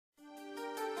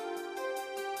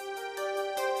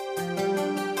Hello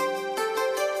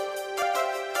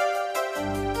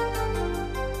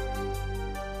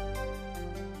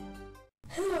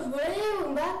everybody,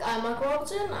 welcome back. I'm Mark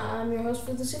Robertson. I'm your host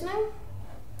for this evening.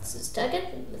 This is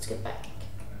Tekkit. Let's get back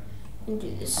into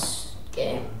this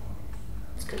game.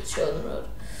 Let's get the show on the road.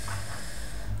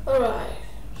 Alright.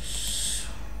 Let's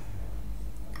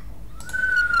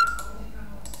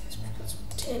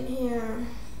put tin here.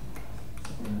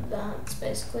 That's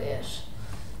basically it.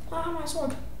 Ah, my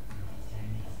sword.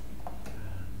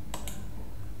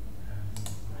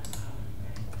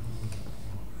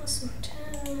 That's some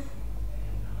tin.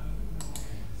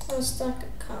 A stack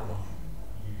of camel.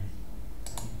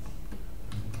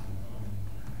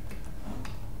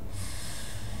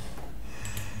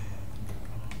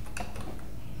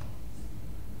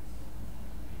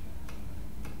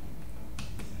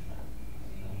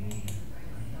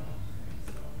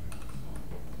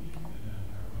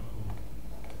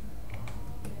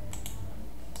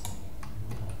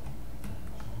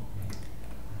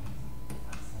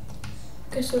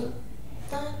 Okay, so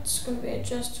that's going to be a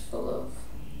chest full of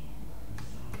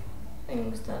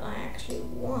things that I actually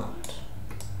want.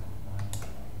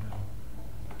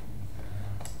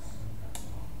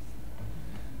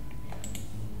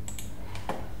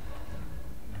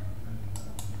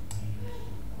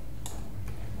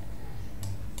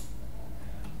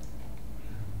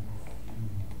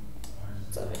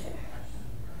 It's over here.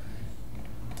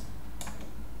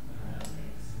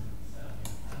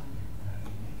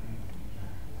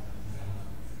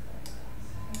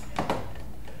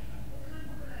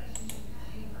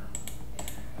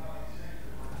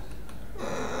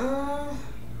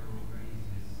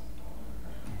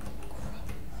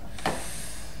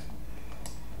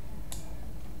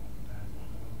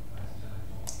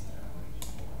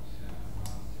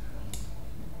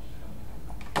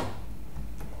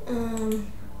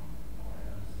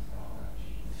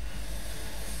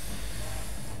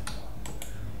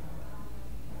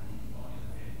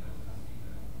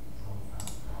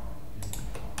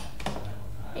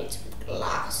 It's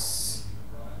glass.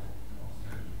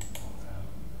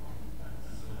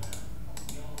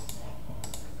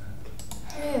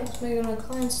 Yeah, let's make it a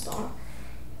client star.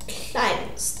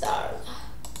 Client star.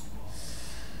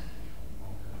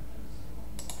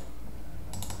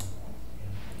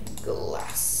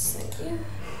 Glass, thank you.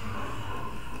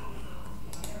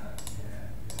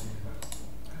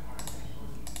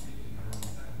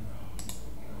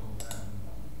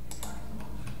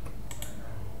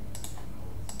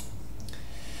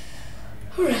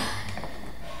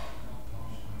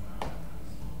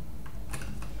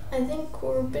 I think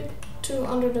we're a bit too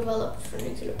underdeveloped for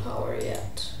nuclear power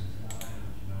yet.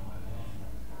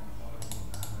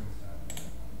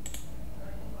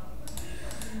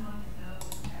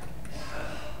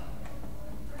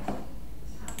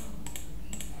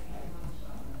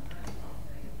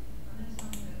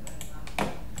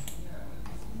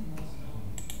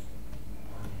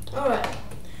 Alright,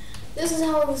 this is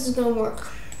how this is going to work.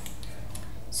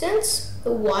 Since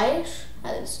the white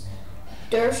has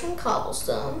dirt and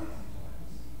cobblestone,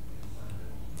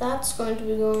 that's going to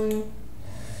be going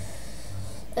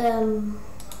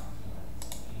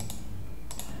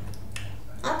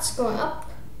that's going up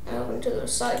and over into the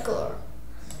recycler,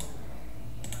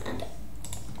 and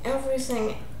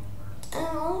everything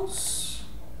else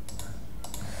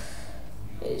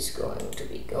is going to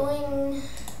be going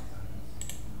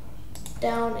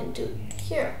down into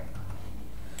here.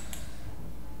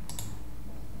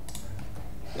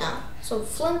 Now, so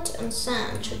flint and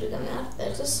sand should be coming out.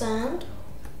 There's the sand.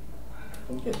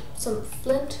 Some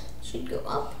flint should go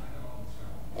up.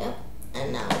 Yep.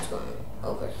 And now it's going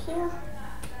over here.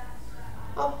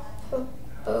 Up,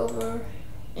 over,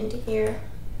 into here,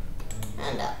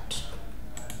 and out.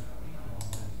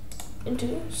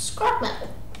 Into scrap metal,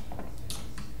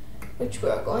 which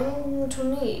we're going to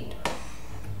need.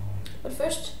 But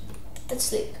first, let's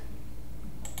sleep.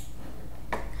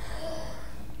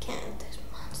 There's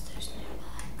monsters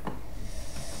nearby.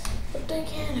 But they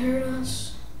can't hurt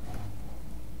us.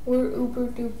 We're uber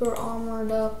duper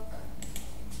armored up.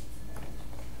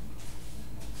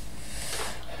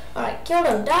 Alright, kill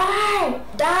them. Die!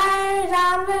 Die!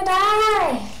 Zombie,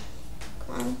 die!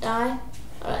 Come on, die.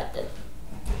 Alright, then.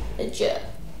 Good job.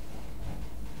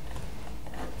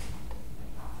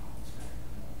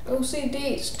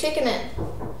 OCD's kicking in.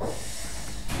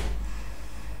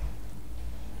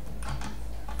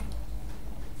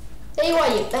 There you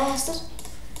are, you bastard.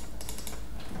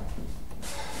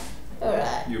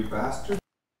 Alright. You bastard.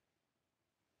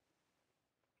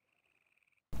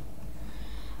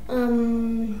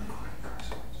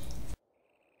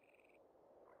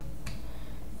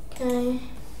 Okay.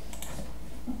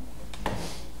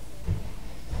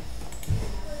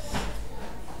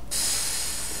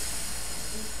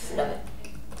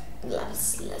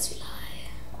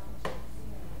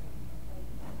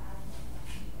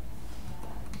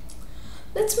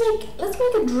 let's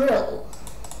make a drill.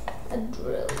 A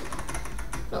drill.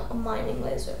 No, a mining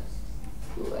laser.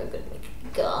 Ooh, I could make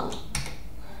a gun.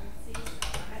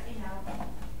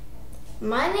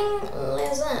 Mining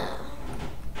laser.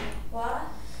 What?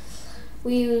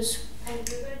 We use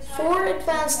 4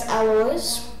 advanced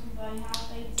alloys,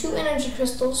 2 energy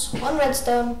crystals, 1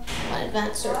 redstone, 1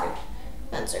 advanced circuit.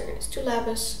 Advanced circuit is 2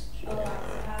 lapis.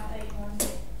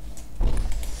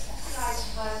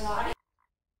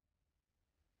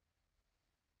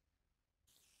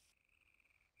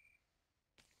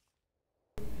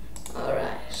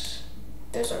 Alright.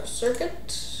 There's our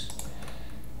circuit.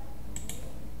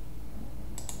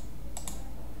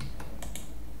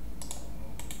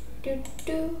 Do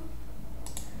do.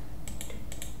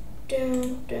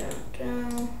 Down, down,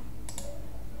 down,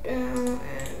 down,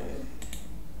 and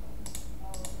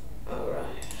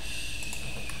alright.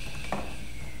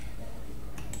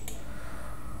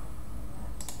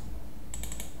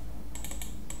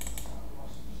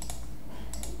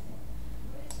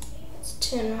 It's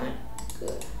 10, right?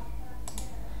 Good.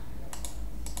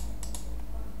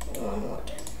 And 1 more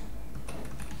 10.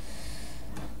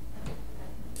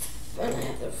 And I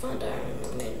have to find iron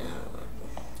on me now.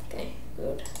 Okay,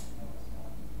 good.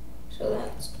 So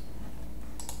that's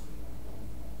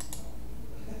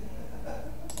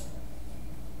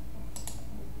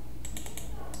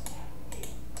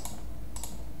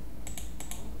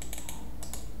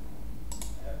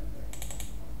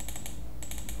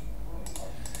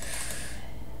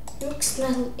mixed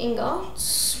metal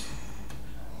ingots.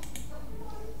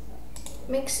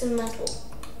 Mix and metal.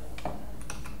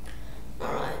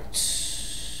 Alright.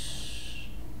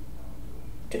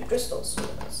 2 crystals, so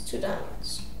that's 2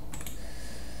 diamonds.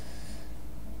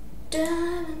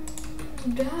 Diamonds,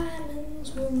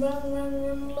 diamonds, we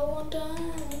run low on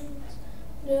diamonds,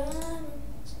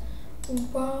 diamonds.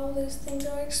 Wow, these things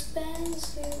are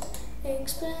expensive,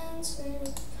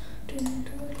 expensive. Do do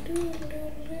do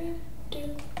do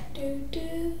do do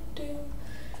do do.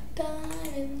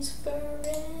 Diamonds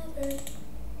forever.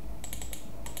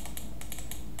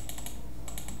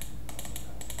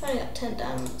 I got 10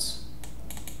 diamonds.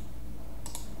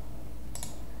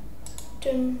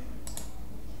 Dun.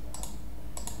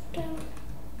 Dun.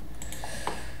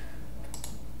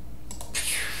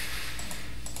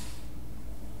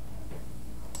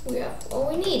 We have all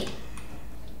we need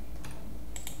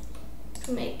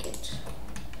to make it.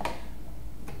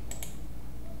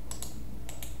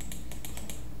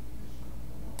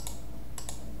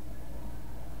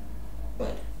 Wait.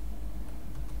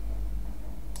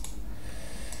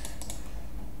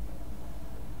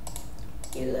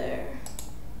 You there.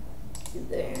 You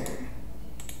there.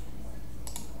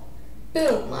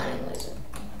 Boom! Mining laser.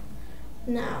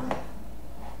 Now,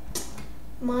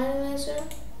 mining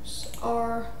lasers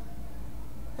are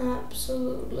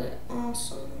absolutely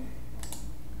awesome.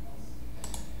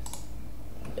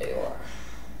 They are.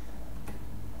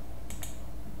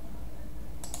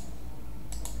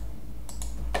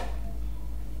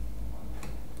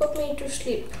 Put me to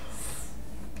sleep.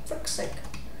 Frick's sake.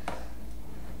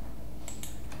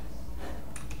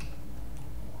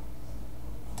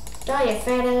 Die, you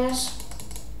fat ass.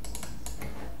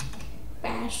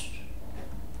 Bastard.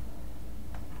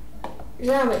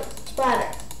 Zombie.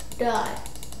 Spider. Die.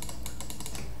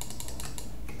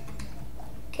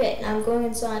 Okay, now I'm going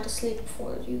inside to sleep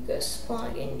before you guys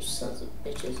spawn again, you sons of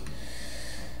bitches.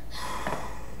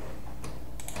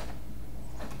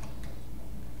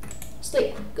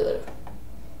 Sleep. Good.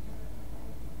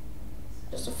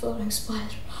 Just a floating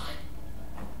spider.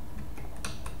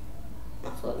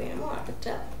 Not floating anymore, I could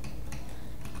tell.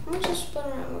 How much is spin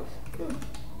around with?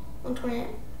 128.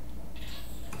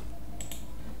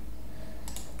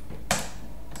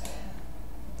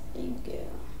 There you go.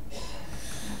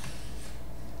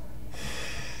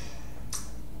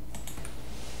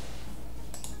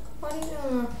 What are you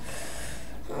doing?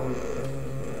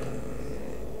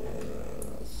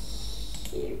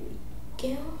 Here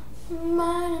we go.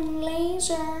 Mining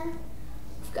laser.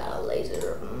 I've got a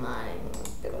laser mining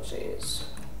abilities.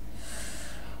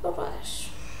 Alright.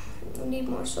 We need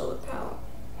more solar power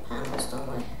panels, don't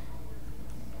we?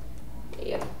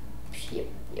 Yep,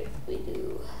 we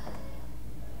do.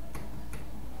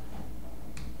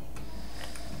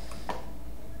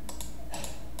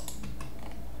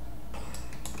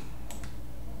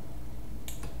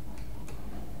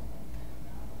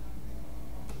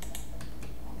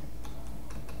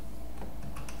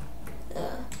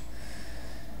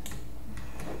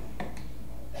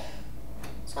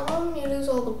 Some of them you lose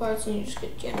all the parts and you just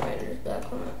get generators back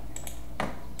from it.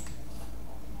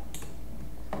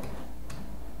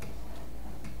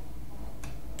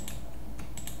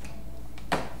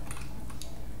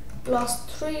 lost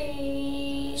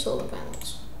 3 solar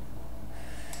panels.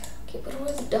 Okay, put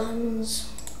away the diamonds.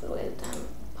 Put away the diamond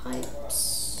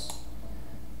pipes.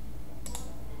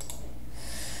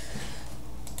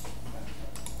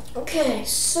 Okay,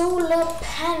 solar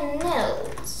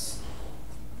panels.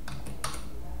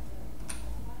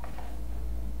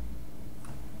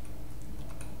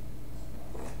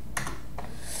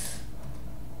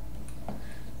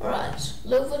 Alright,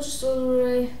 low voltage solar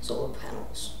array, solar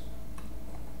panels.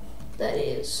 That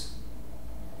is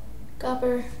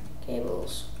copper,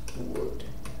 cables, wood.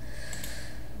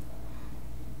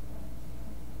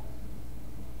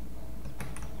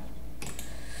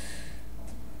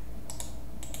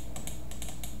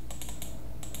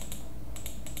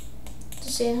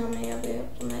 To see how many I'll be able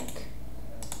to make.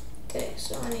 Okay,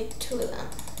 so I need 2 of them.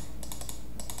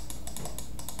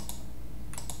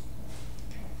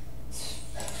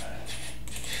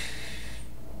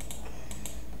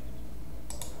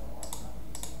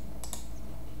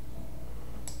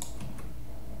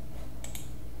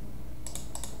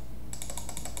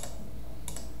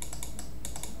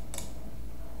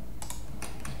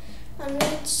 I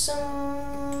need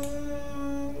some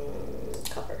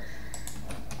copper.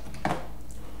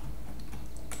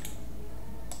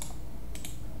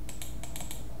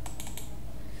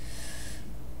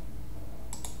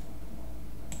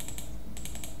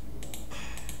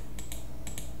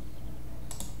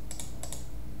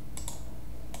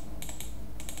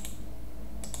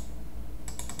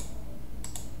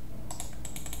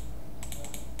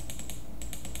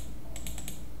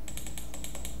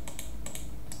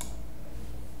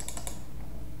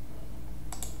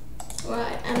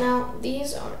 Right, and now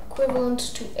these are equivalent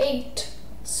to 8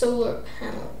 solar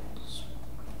panels.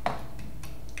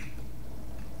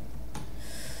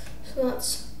 So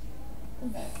that's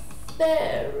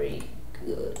very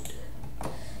good.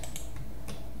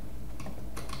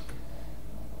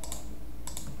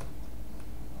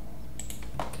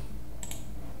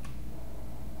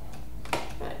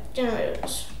 Right,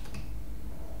 generators.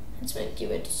 Let's make you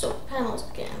into solar panels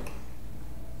again.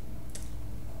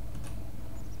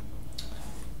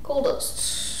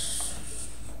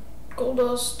 Gold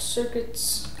dust,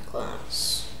 circuits,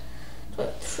 glass. So I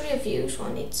have 3 of you, so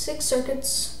I need 6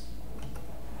 circuits.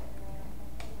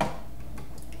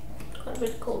 Quite a bit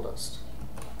of gold dust.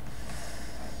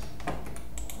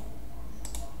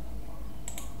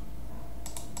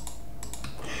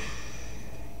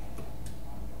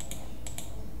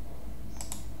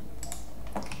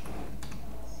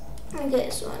 Okay,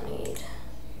 so I need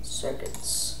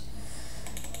circuits.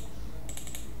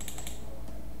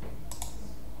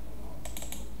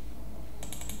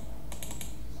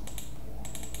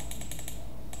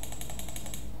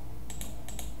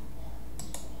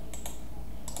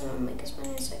 I'll make as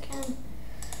many as I can.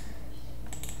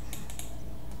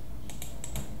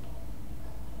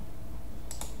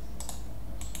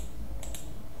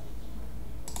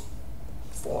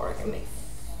 I can make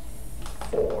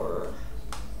 4.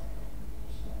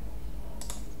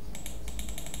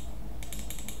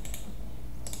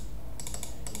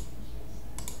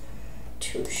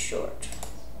 Too short.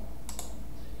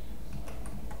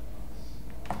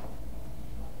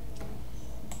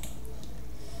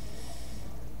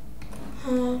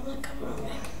 Not coming on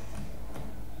me.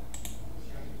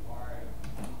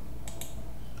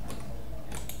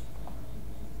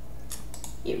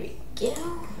 Here we go.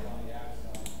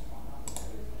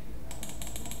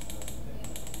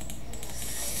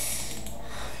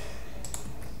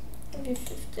 Maybe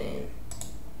 15.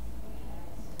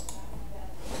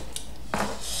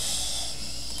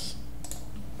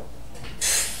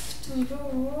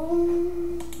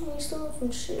 We still have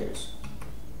some shears.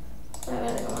 I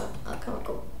think I'll come and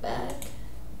go back.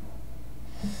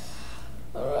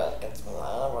 Alright, get some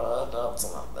up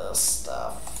some of this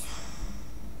stuff.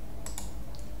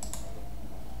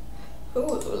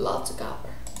 Ooh, lots of copper.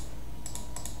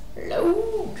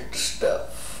 Loads of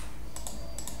stuff.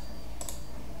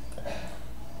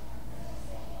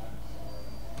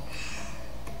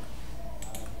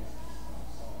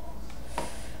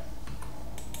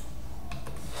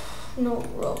 No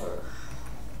rubber.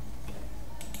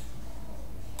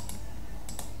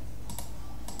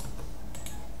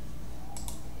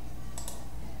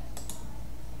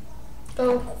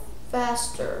 Go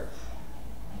faster.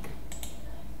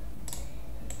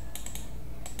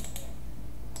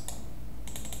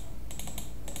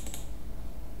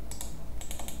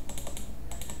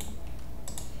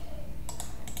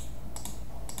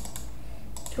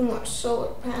 Two more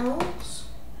solar panels.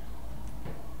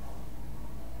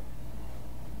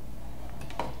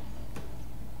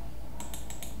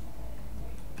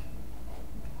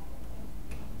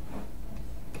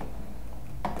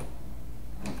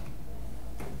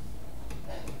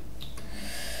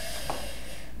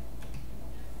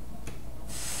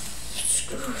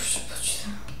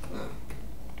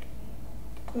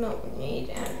 No, we need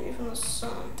energy from the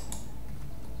sun.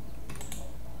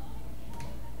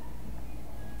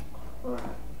 Alright.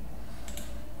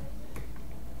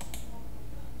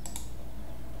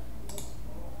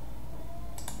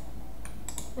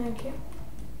 Thank you.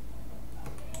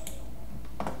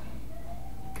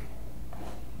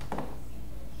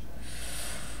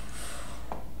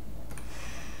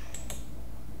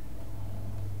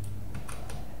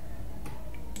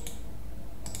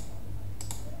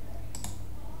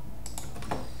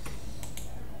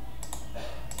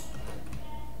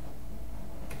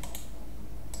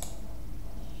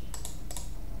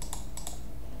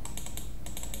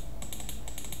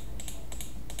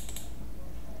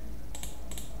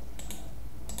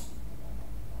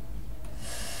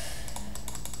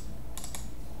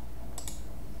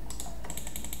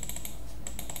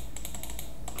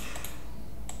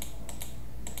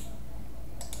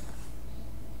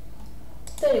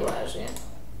 Very wise, yeah.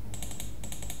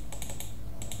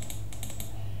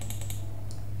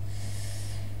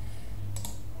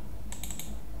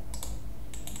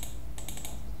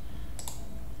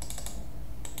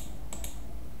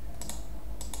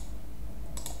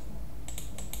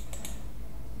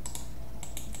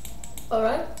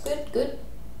 Alright, good, good.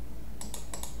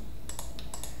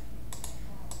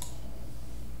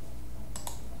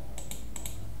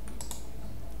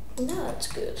 No, that's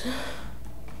good.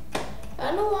 I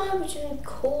don't know why would you need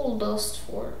coal dust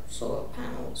for solar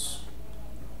panels.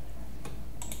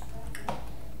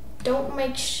 Don't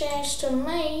make sense to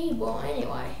me, but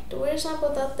anyway, the reason I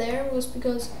put that there was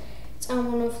because it's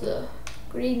on one of the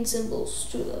green symbols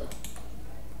to the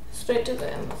straight to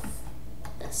the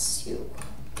MFSU.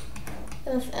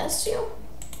 MFSU?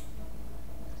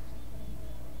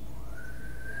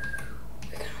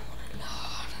 We're gonna want a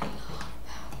lot of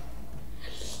power. A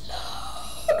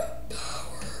lot of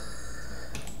power.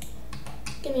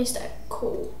 Give me a stack of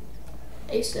coal.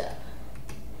 ASAP.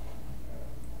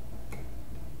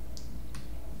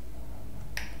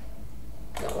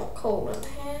 Don't want coal in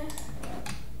here.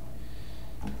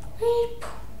 Beep.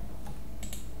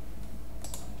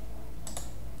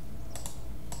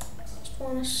 Just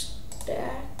want a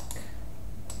stack.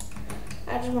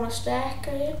 I just want a stack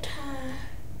at a time.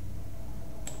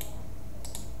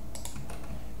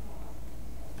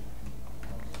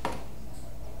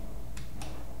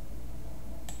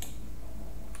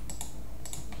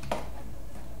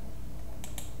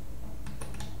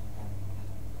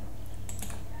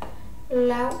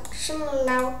 Lots and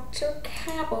lots of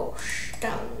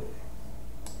cobblestone.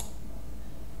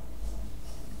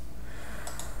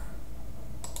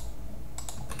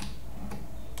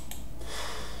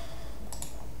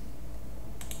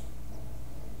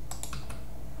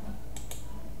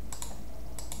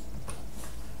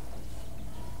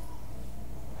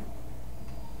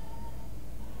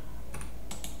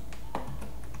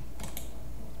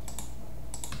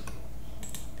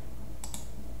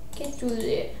 Get through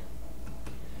there.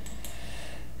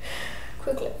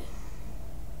 Quickly.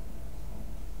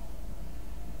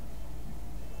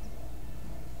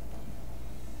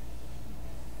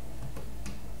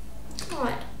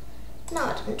 Alright, now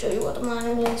I can show you what the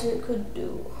mining laser could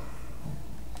do.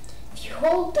 If you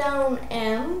hold down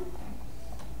M,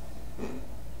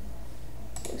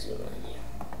 exit menu.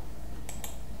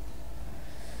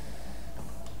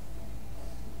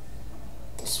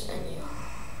 This menu.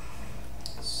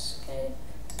 Escape.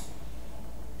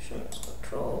 Options,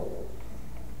 control.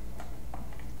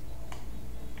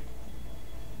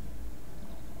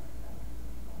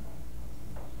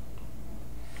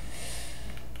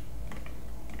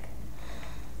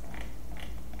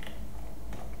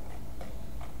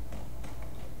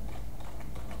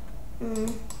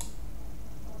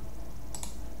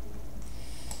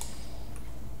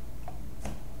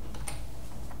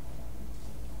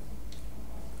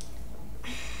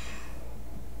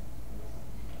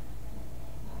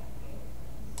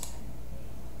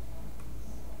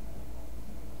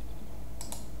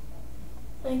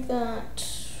 Like that.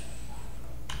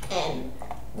 N.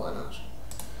 Why not?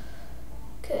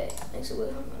 Okay, exit away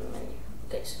from the menu.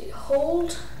 Okay, so you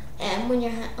hold M when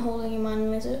you're holding your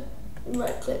mining laser.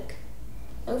 Right click.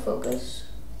 No focus.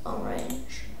 Long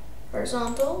range.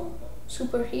 Horizontal.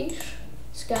 Superheat.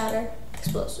 Scatter.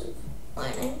 Explosive.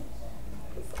 Mining.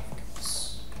 No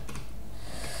focus.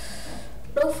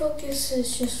 No focus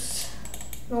is just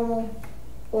normal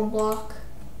one block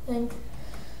thing.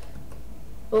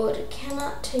 But it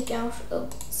cannot take out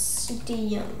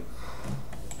obsidian,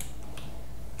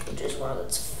 which is one of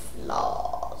its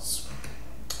flaws.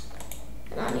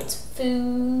 And I need some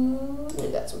food. We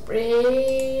got some bread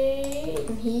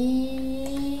and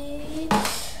heat.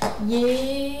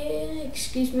 Yeah,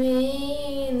 excuse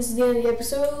me. This is the end of the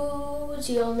episode.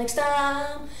 See y'all next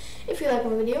time. If you like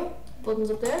my video,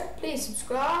 buttons up there. Please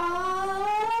subscribe.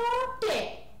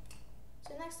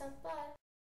 See you next time. Bye.